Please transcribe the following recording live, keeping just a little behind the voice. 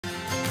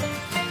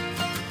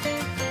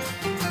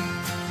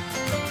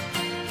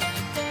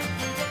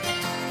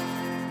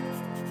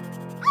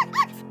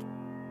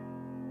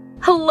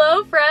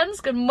Hello friends,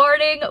 good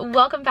morning.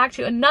 Welcome back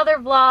to another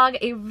vlog.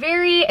 A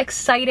very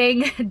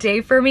exciting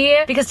day for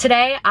me because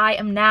today I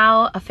am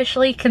now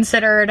officially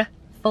considered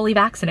fully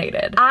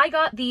vaccinated. I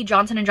got the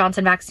Johnson &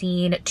 Johnson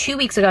vaccine 2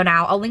 weeks ago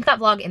now. I'll link that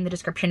vlog in the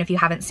description if you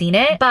haven't seen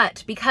it.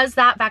 But because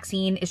that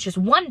vaccine is just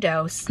one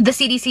dose, the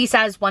CDC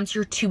says once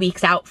you're 2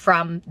 weeks out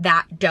from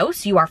that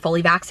dose, you are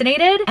fully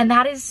vaccinated. And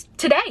that is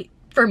today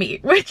for me,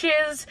 which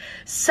is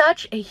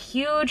such a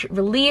huge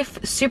relief,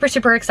 super,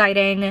 super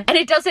exciting. And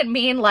it doesn't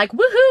mean like,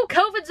 woohoo,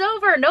 COVID's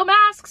over, no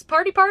masks,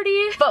 party,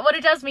 party. But what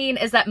it does mean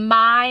is that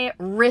my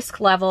risk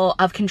level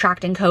of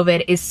contracting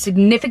COVID is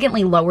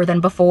significantly lower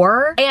than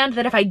before. And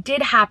that if I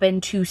did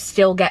happen to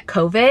still get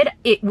COVID,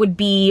 it would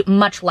be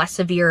much less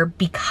severe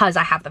because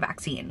I have the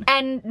vaccine.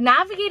 And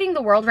navigating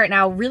the world right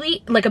now,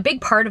 really like a big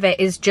part of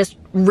it is just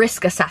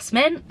risk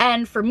assessment.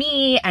 And for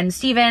me and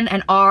Steven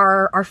and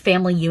our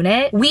family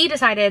unit, we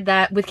decided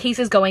that with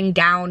cases going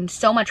down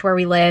so much where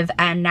we live,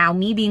 and now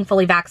me being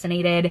fully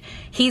vaccinated,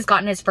 he's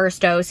gotten his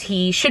first dose,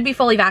 he should be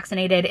fully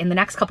vaccinated in the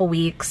next couple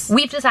weeks.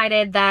 We've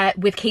decided that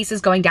with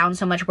cases going down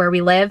so much where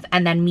we live,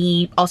 and then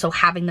me also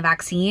having the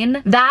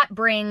vaccine, that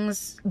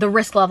brings the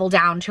risk level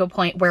down to a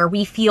point where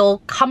we feel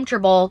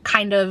comfortable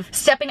kind of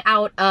stepping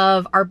out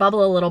of our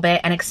bubble a little bit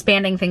and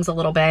expanding things a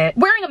little bit.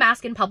 Wearing a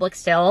mask in public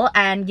still,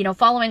 and you know,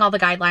 following all the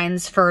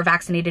guidelines for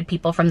vaccinated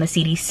people from the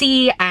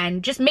CDC,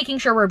 and just making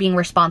sure we're being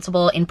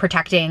responsible in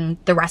protecting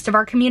the rest of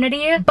our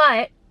community.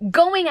 But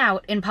going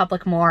out in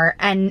public more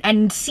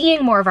and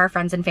seeing more of our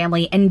friends and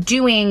family and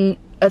doing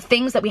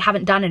things that we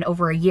haven't done in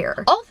over a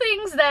year. All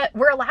things that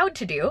we're allowed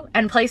to do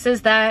and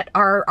places that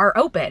are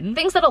open.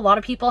 Things that a lot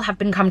of people have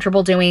been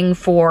comfortable doing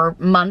for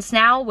months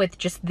now with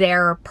just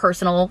their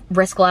personal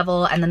risk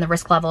level and then the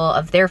risk level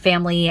of their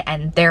family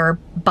and their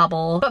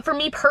bubble. But for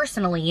me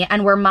personally,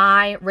 and where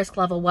my risk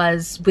level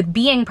was with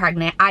being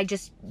pregnant, I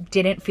just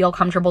didn't feel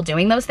comfortable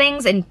doing those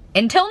things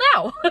until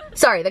now.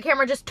 Sorry, the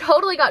camera just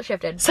totally got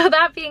shifted. So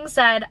that being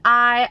said,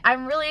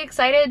 I'm really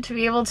excited to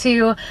be able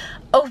to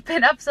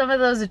open up some of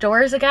those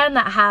doors again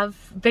that have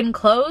been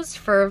closed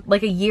for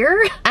like a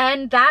year,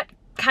 and that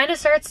kind of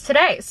starts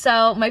today.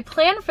 So my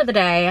plan for the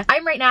day,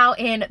 I'm right now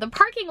in the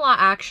parking lot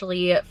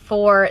actually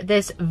for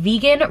this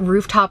vegan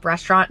rooftop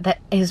restaurant that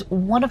is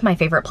one of my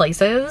favorite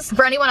places.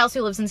 For anyone else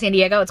who lives in San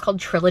Diego, it's called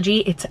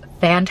Trilogy. It's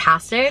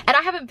fantastic. And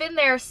I haven't been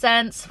there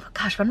since,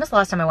 gosh, when was the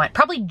last time I went?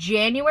 Probably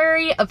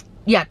January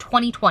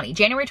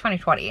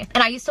 2020.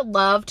 And I used to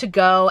love to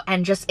go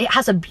and just, it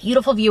has a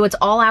beautiful view. It's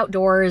all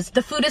outdoors.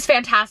 The food is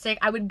fantastic.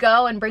 I would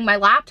go and bring my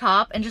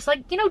laptop and just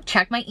like, you know,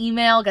 check my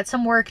email, get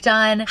some work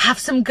done, have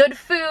some good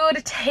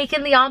food, take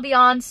in the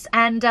ambiance.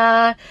 And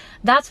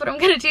that's what I'm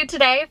gonna do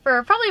today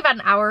for probably about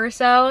an hour or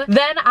so.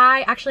 Then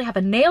I actually have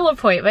a nail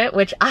appointment,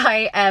 which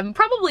I am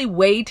probably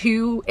way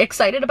too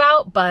excited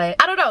about,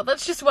 but I don't know.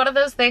 That's just one of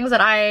those things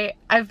that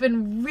I've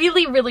been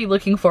really, really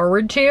looking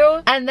forward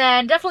to. And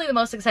then definitely the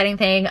most exciting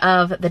thing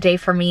of the day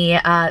for me,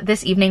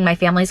 this evening my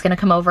family's gonna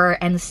come over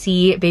and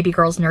see baby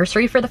girl's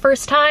nursery for the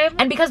first time.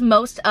 And because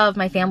most of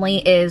my family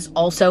is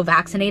also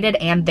vaccinated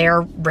and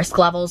their risk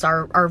levels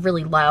are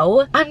really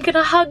low, I'm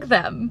gonna hug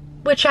them,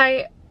 which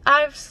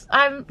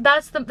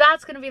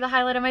that's gonna be the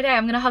highlight of my day.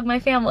 I'm gonna hug my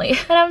family.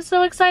 And I'm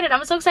so excited.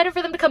 I'm so excited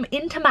for them to come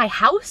into my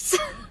house,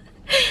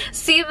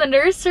 see the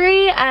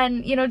nursery,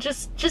 and you know,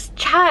 just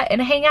chat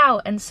and hang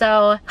out. And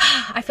so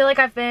I feel like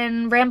I've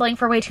been rambling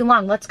for way too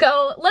long. Let's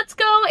go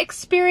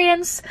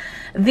experience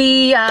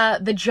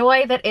the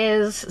joy that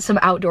is some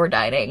outdoor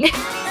dining.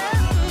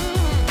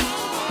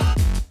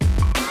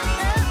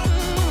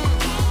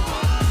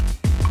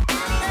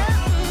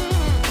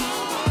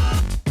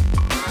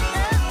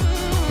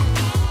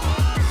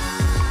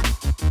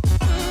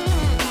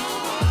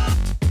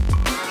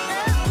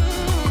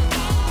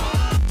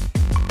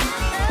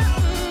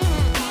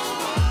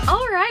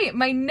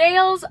 My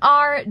nails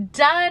are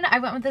done. I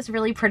went with this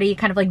really pretty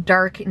kind of like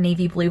dark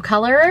navy blue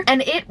color,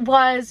 and it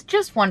was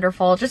just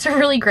wonderful. Just a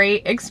really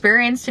great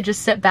experience to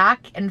just sit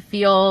back and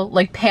feel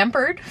like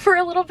pampered for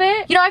a little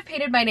bit. You know, I've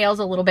painted my nails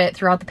a little bit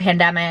throughout the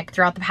pandemic,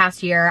 throughout the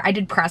past year. I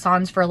did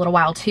press-ons for a little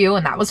while too,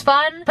 and that was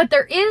fun. But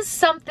there is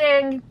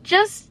something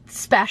just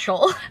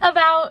special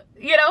about,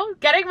 you know,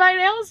 getting my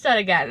nails done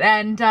again.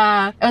 And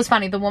it was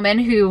funny, the woman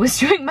who was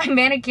doing my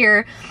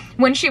manicure,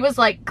 when she was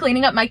like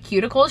cleaning up my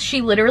cuticles,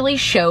 she literally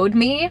showed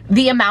me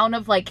the amount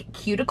of like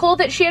cuticle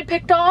that she had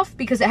picked off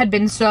because it had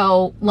been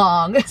so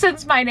long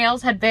since my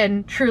nails had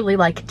been truly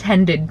like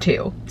tended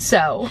to.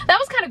 So that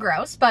was kind of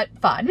gross, but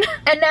fun.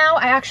 And now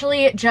I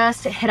actually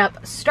just hit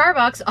up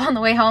Starbucks on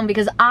the way home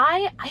because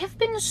I have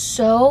been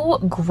so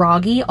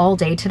groggy all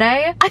day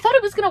today. I thought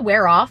it was gonna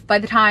wear off by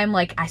the time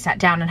like I sat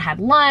down and had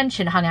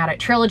lunch and hung out at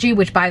Trilogy,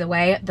 which by the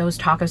way, those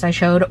tacos I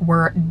showed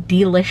were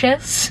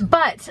delicious.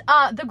 But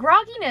the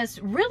grogginess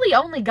really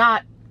only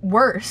got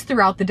worse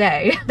throughout the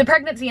day. The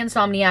pregnancy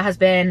insomnia has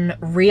been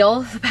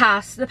real the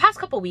past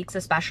couple weeks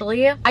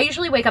especially. I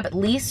usually wake up at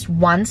least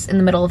once in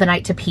the middle of the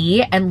night to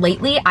pee, and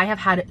lately I have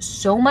had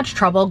so much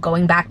trouble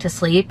going back to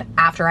sleep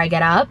after I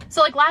get up.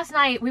 So like last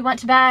night we went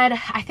to bed,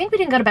 I think we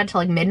didn't go to bed till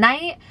like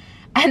midnight,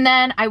 And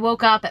then I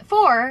woke up at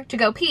 4 to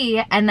go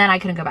pee, and then I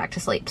couldn't go back to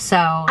sleep. So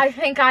I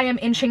think I am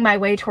inching my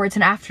way towards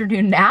an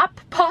afternoon nap,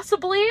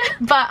 possibly.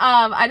 But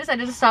I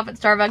decided to stop at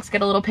Starbucks,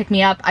 get a little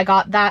pick-me-up. I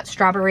got that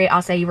strawberry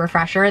acai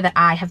refresher that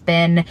I have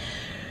been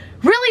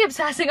really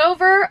obsessing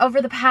over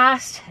the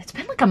past, it's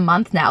been like a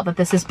month now that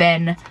this has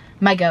been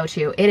my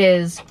go-to. It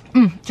is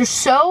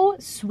just so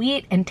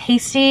sweet and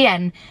tasty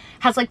and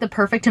has like the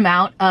perfect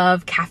amount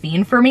of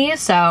caffeine for me.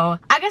 So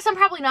I guess I'm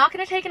probably not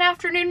gonna take an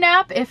afternoon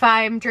nap if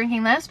I'm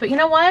drinking this, but you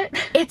know what?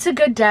 It's a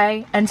good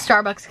day and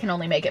Starbucks can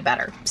only make it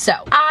better. So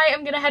I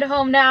am gonna head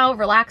home now,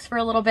 relax for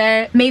a little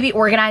bit, maybe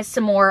organize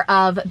some more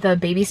of the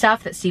baby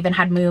stuff that Steven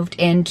had moved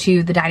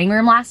into the dining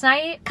room last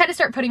night, kind of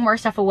start putting more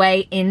stuff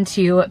away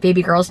into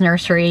baby girl's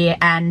nursery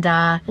and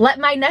let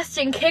my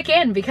nesting kick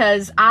in,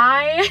 because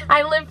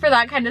I live for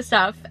that kind of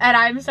stuff, and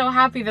I'm so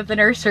happy that the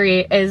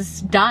nursery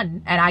is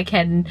done and I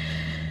can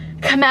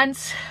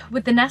commence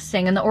with the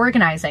nesting and the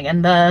organizing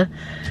and the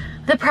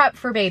prep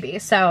for baby.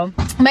 So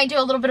might do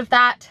a little bit of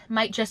that,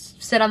 might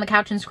just sit on the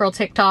couch and scroll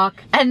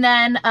TikTok, and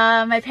then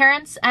my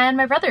parents and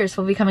my brothers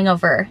will be coming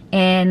over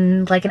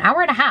in like an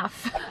hour and a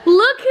half.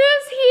 Look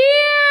who's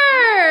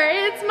here!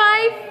 It's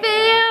my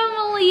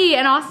family,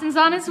 and Austin's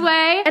on his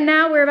way, and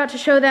now we're about to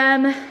show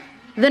them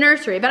the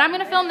nursery, but I'm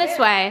gonna film this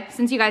way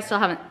since you guys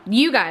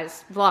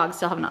vlogs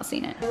still have not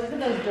seen it. Look at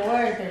those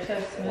doors, they're so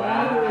smooth.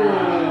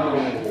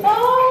 Wow.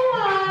 Oh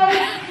my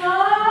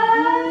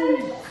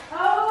gosh!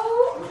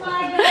 Oh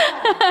my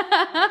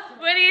gosh!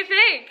 What do you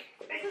think?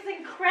 This is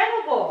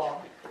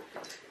incredible!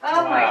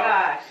 Oh my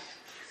gosh.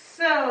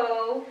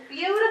 So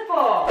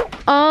beautiful.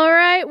 All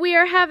right, we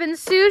are having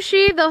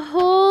sushi. The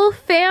whole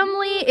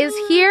family is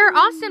here.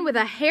 Austin with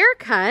a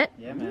haircut.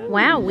 Yeah, man.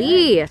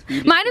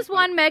 Wowee. Minus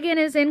one, Megan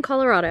is in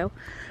Colorado,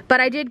 but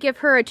I did give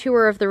her a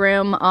tour of the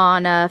room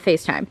on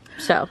FaceTime.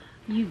 So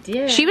You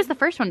did? she was the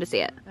first one to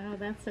see it. Oh,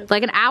 that's so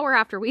Like an hour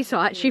after we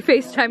saw it, she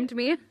FaceTimed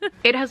me.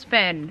 It has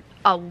been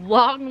a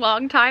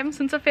long time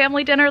since a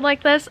family dinner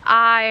like this.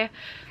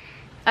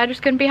 I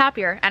just couldn't be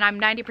happier, and I'm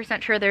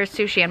 90% sure there's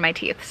sushi in my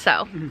teeth,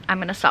 so I'm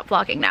gonna stop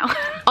vlogging now.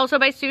 Also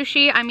by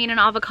sushi, I mean an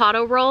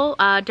avocado roll.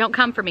 Don't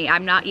come for me,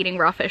 I'm not eating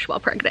raw fish while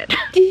pregnant.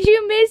 Did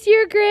you miss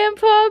your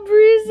grandpa,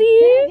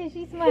 Brucey?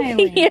 She's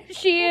smiling. Yeah,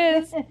 she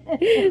is.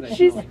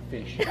 She's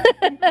fish.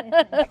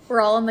 We're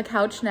all on the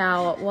couch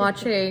now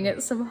watching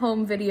some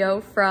home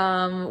video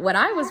from when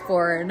I was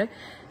born,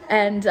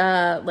 and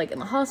like in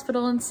the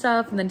hospital and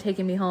stuff, and then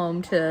taking me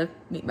home to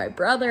meet my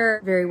brother.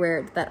 Very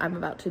weird that I'm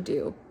about to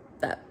do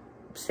that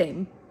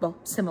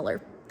similar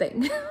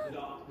thing.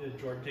 Did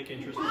Jordan take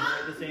interest in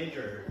her at this age,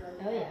 or?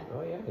 Oh yeah.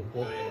 Oh yeah, it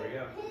Oh, did. here we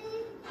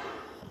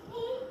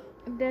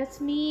go. That's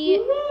me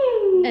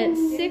at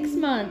 6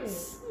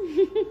 months.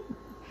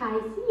 Hi,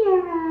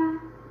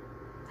 Sierra.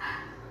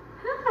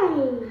 Hi.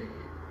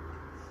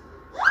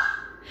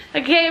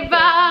 Okay,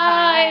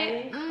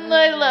 bye.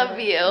 I love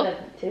you.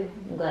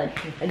 I'm glad.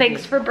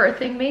 Thanks for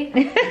birthing me.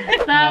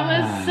 That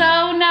was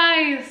so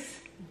nice.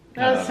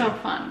 That was so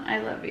fun. I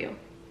love you.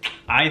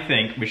 I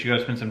think we should go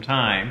spend some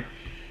time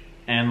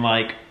and,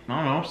 like,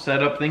 I don't know,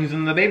 set up things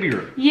in the baby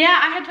room. Yeah,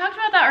 I had talked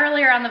about that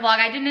earlier on the vlog.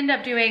 I didn't end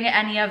up doing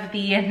any of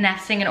the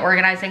nesting and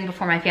organizing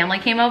before my family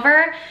came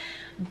over,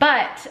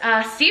 but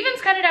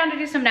Steven's kind of down to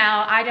do some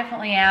now. I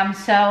definitely am.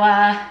 So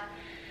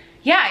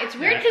yeah, it's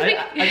weird because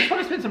I just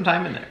want to spend some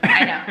time in there.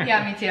 I know,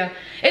 yeah, me too.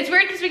 It's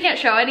weird because we can't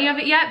show any of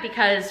it yet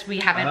because we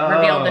haven't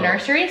revealed the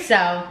nursery,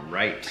 so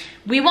Right.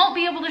 we won't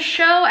be able to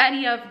show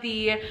any of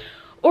the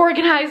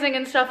organizing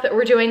and stuff that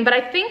we're doing, but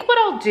I think what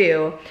I'll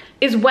do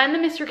is when the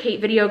Mr.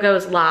 Kate video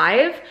goes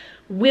live,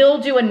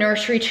 we'll do a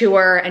nursery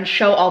tour and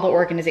show all the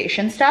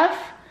organization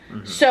stuff.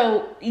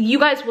 So you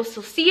guys will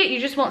still see it, you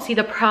just won't see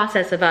the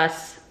process of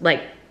us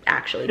like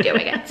actually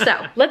doing it.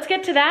 So let's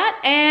get to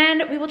that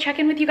and we will check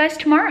in with you guys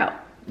tomorrow.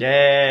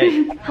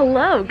 Yay.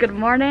 Hello, good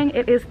morning.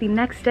 It is the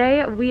next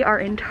day. We are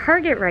in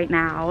Target right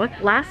now.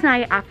 Last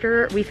night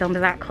after we filmed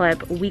that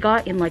clip, we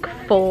got in like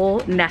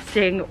full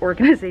nesting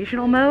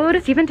organizational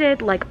mode. Steven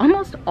did like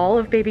almost all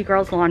of baby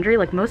girl's laundry.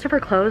 Like most of her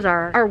clothes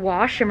are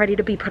washed and ready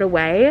to be put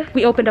away.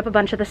 We opened up a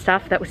bunch of the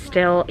stuff that was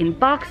still in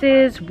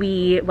boxes.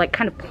 We like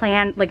kind of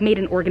planned, like made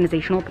an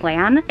organizational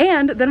plan.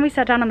 And then we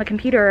sat down on the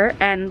computer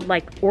and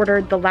like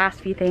ordered the last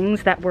few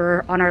things that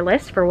were on our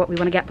list for what we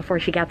want to get before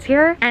she gets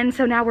here. And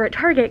so now we're at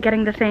Target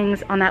getting the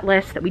things on that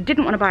list that we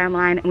didn't want to buy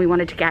online and we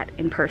wanted to get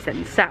in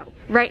person. So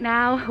right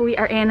now we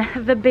are in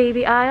the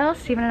baby aisle.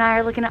 Steven and I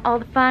are looking at all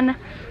the fun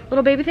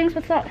little baby things.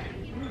 What's that?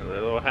 The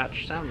little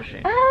Hatch sound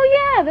machine.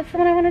 Oh yeah, that's the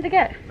one I wanted to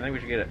get. I think we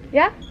should get it.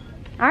 Yeah?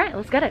 All right,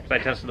 let's get it. So I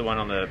tested the one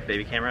on the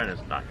baby camera and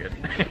it's not good.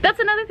 That's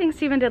another thing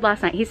Steven did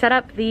last night. He set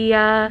up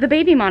the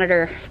baby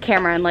monitor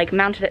camera and like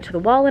mounted it to the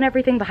wall and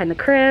everything behind the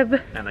crib.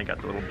 And I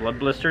got the little blood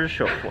blisters,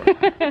 show it for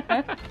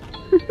it.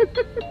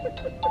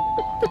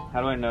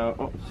 How do I know?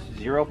 Oh,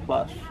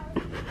 0+.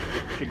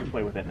 She can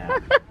play with it now.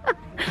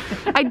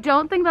 I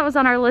don't think that was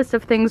on our list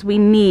of things we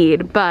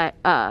need, but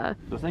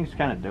Those things are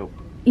kind of dope.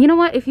 You know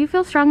what? If you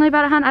feel strongly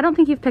about it, hon, I don't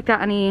think you've picked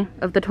out any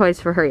of the toys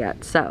for her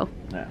yet, so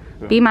Yeah.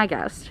 be my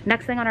guest.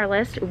 Next thing on our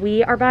list,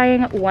 we are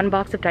buying 1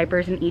 box of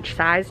diapers in each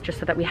size just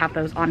so that we have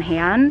those on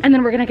hand. And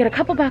then we're gonna get a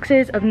couple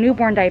boxes of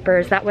newborn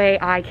diapers. That way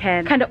I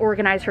can kind of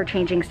organize her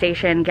changing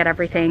station, get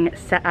everything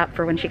set up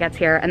for when she gets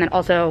here. And then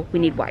also we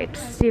need wipes.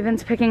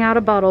 Steven's picking out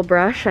a bottle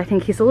brush. I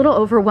think he's a little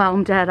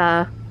overwhelmed at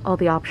all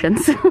the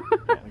options. Yeah,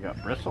 we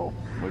got bristle,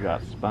 we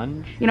got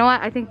sponge. You know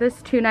what? I think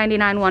this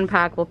 $2.99 1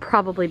 pack will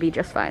probably be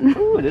just fine.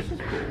 Ooh, this is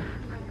cool.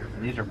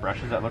 And these are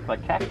brushes that look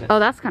like cactus. Oh,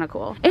 that's kind of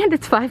cool. And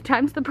it's 5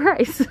 times the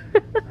price.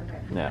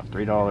 Yeah,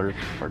 $3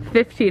 for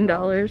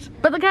 $15.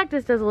 But the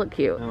cactus does look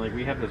cute. And like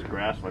we have this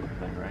grass wiper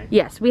thing, right?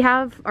 Yes, we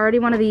have already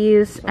one of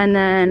these, and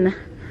then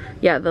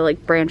yeah, the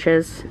like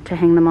branches to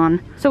hang them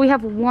on. So we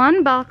have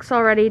 1 box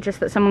already, just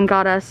that someone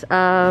got us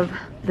of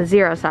the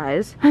 0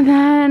 size. And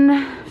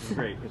then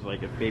Great, because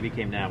like if baby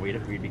came now,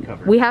 we'd be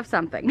covered. we have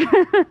something.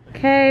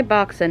 Okay,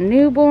 box of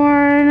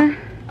newborn.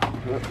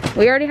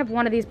 We already have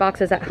one of these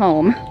boxes at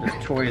home.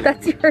 This toy is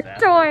That's your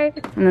toy.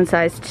 And then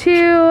size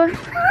 2.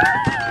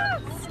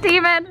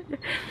 Steven,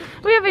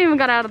 we haven't even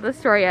got out of the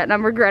store yet and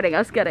I'm regretting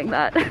us getting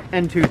that.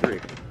 N2, 3.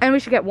 And we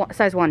should get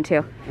size 1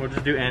 too. We'll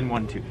just do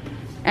N1, 2.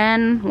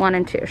 N1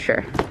 and 2,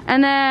 sure.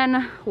 And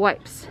then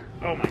wipes.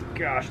 Oh my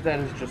gosh, that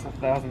is just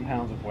 1,000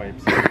 pounds of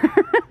wipes.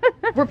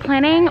 We're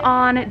planning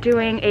on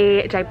doing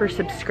a diaper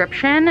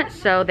subscription,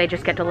 so they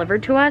just get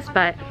delivered to us,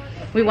 but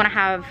we want to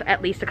have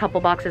at least a couple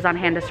boxes on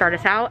hand to start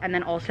us out, and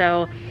then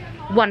also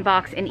 1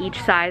 box in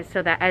each size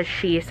so that as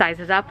she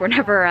sizes up, we're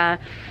never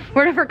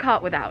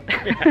caught without.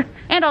 Yeah.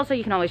 And also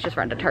you can always just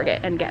run to Target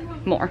and get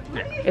more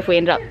if we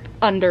end up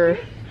under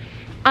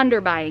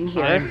buying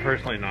here. I'm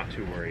personally not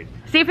too worried.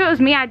 See, if it was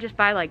me, I'd just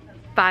buy like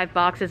 5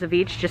 boxes of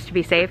each just to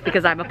be safe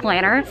because I'm a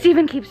planner.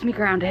 Steven keeps me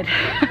grounded.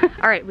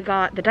 All right, we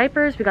got the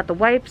diapers, we got the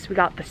wipes, we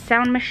got the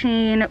sound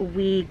machine,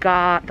 we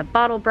got the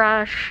bottle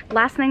brush.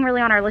 Last thing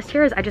really on our list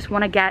here is I just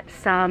want to get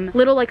some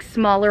little like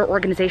smaller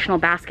organizational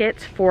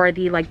baskets for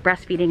the like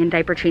breastfeeding and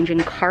diaper changing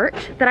cart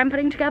that I'm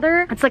putting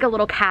together. It's like a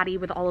little caddy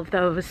with all of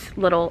those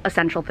little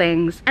essential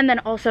things. And then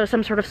also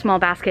some sort of small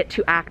basket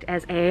to act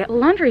as a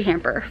laundry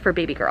hamper for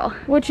baby girl.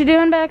 What you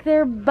doing back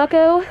there,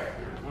 bucko?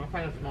 I'm gonna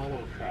find a small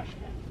little trash can.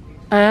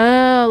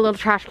 Oh, a little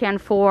trash can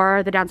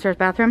for the downstairs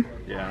bathroom.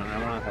 Yeah, and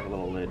I want to have a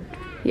little lid.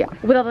 Yeah.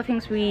 With all the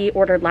things we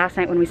ordered last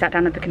night when we sat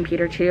down at the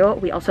computer too,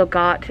 we also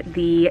got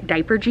the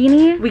diaper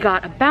genie. We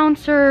got a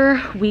bouncer.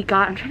 We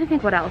got, I'm trying to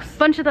think what else. A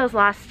bunch of those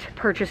last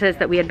purchases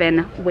that we had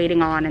been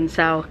waiting on. And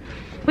so,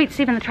 wait,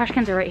 Steven, the trash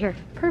cans are right here.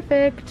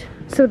 Perfect.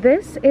 So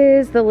this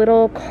is the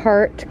little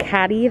cart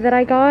caddy that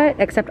I got,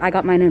 except I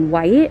got mine in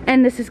white.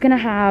 And this is gonna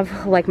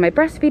have like my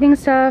breastfeeding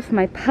stuff,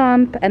 my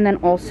pump, and then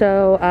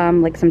also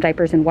like some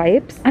diapers and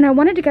wipes. And I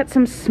wanted to get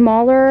some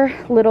smaller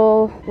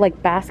little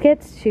like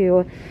baskets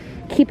to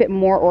keep it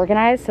more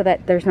organized so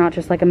that there's not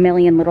just like a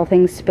million little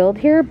things spilled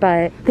here,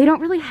 but they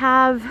don't really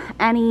have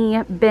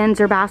any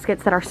bins or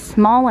baskets that are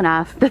small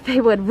enough that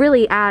they would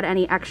really add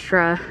any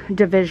extra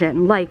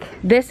division. Like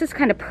this is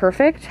kind of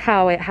perfect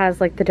how it has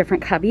like the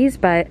different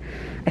cubbies, but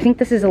I think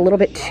this is a little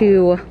bit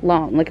too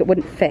long, like it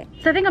wouldn't fit.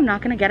 So I think I'm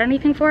not gonna get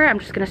anything for it. I'm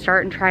just gonna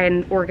start and try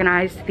and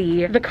organize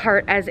the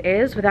cart as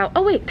is without,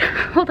 oh wait,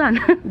 hold on.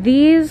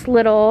 These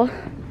little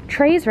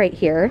trays right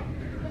here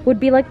would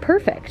be like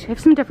perfect. I have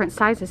some different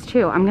sizes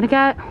too. I'm gonna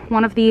get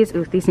one of these.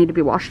 Ooh, these need to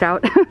be washed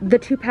out. The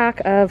 2-pack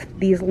of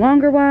these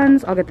longer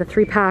ones. I'll get the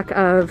 3-pack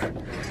of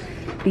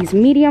these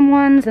medium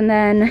ones, and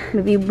then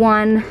maybe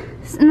one,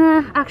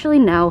 actually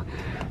no.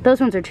 Those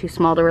ones are too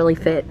small to really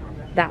fit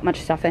that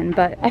much stuff in,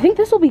 but I think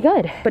this will be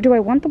good. But do I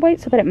want the white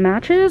so that it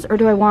matches, or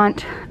do I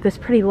want this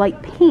pretty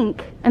light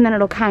pink and then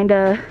it'll kind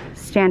of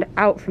stand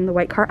out from the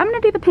white cart? I'm gonna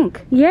do the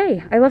pink.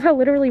 Yay. I love how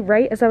literally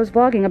right as I was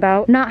vlogging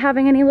about not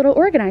having any little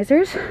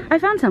organizers, I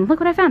found some. Look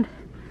what I found.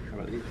 How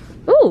about these?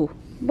 Ooh,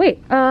 wait,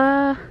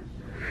 So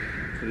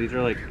these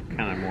are like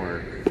kind of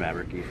more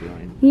fabric-y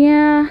feeling.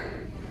 yeah.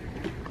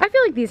 I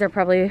feel like these are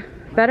probably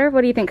better.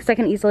 What do you think? Because I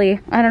can easily,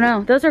 I don't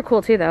know. Those are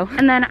cool too though.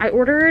 And then I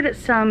ordered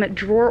some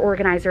drawer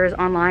organizers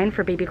online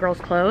for baby girl's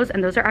clothes,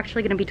 and those are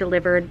actually gonna be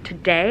delivered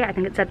today. I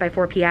think it said by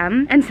 4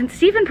 p.m. And since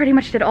Steven pretty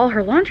much did all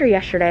her laundry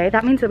yesterday,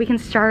 that means that we can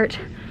start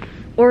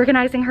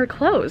organizing her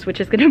clothes, which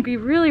is gonna be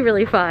really,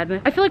 really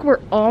fun. I feel like we're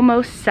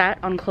almost set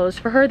on clothes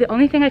for her. The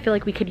only thing I feel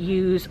like we could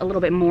use a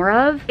little bit more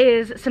of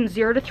is some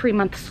 0 to 3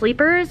 month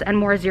sleepers and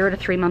more 0 to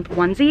 3 month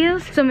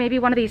onesies. So maybe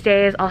one of these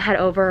days I'll head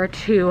over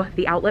to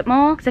the outlet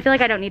mall, because I feel like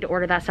I don't need to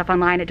order that stuff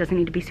online. It doesn't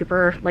need to be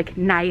super like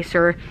nice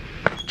or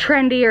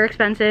trendy or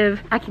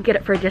expensive. I can get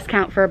it for a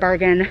discount for a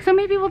bargain. So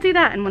maybe we'll do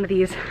that in one of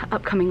these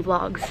upcoming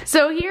vlogs.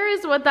 So here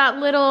is what that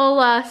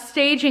little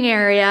staging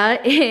area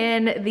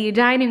in the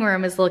dining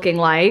room is looking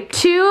like.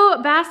 2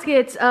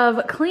 baskets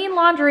of clean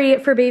laundry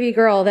for baby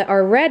girl that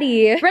are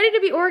ready to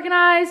be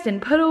organized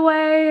and put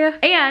away.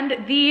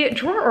 And the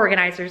drawer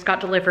organizers got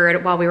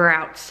delivered while we were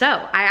out. So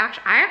I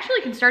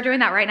actually can start doing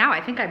that right now.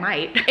 I think I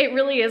might. It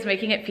really is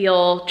making it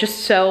feel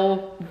just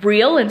so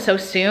real and so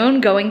soon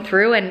going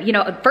through, and you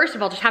know, first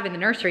of all, just having the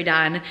nursery nursery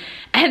done,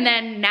 and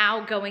then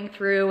now going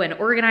through and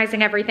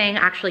organizing everything,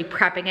 actually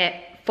prepping it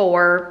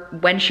for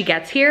when she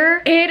gets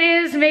here. It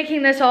is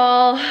making this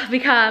all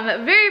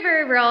become very,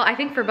 very real, I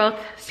think, for both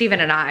Steven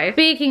and I.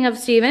 Speaking of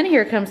Steven,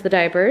 here comes the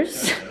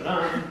diapers.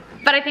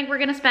 But I think we're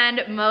gonna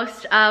spend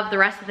most of the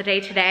rest of the day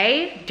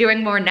today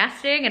doing more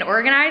nesting and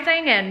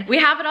organizing, and we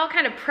have it all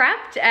kind of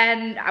prepped,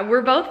 and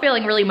we're both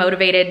feeling really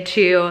motivated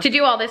to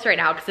do all this right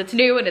now because it's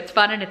new and it's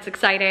fun and it's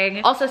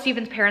exciting. Also,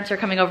 Steven's parents are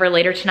coming over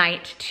later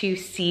tonight to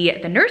see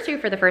the nursery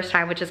for the first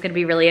time, which is gonna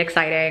be really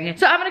exciting.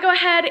 So I'm gonna go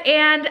ahead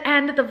and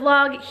end the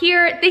vlog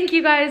here. Thank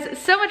you guys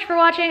so much for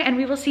watching, and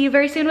we will see you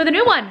very soon with a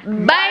new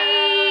one.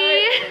 Bye!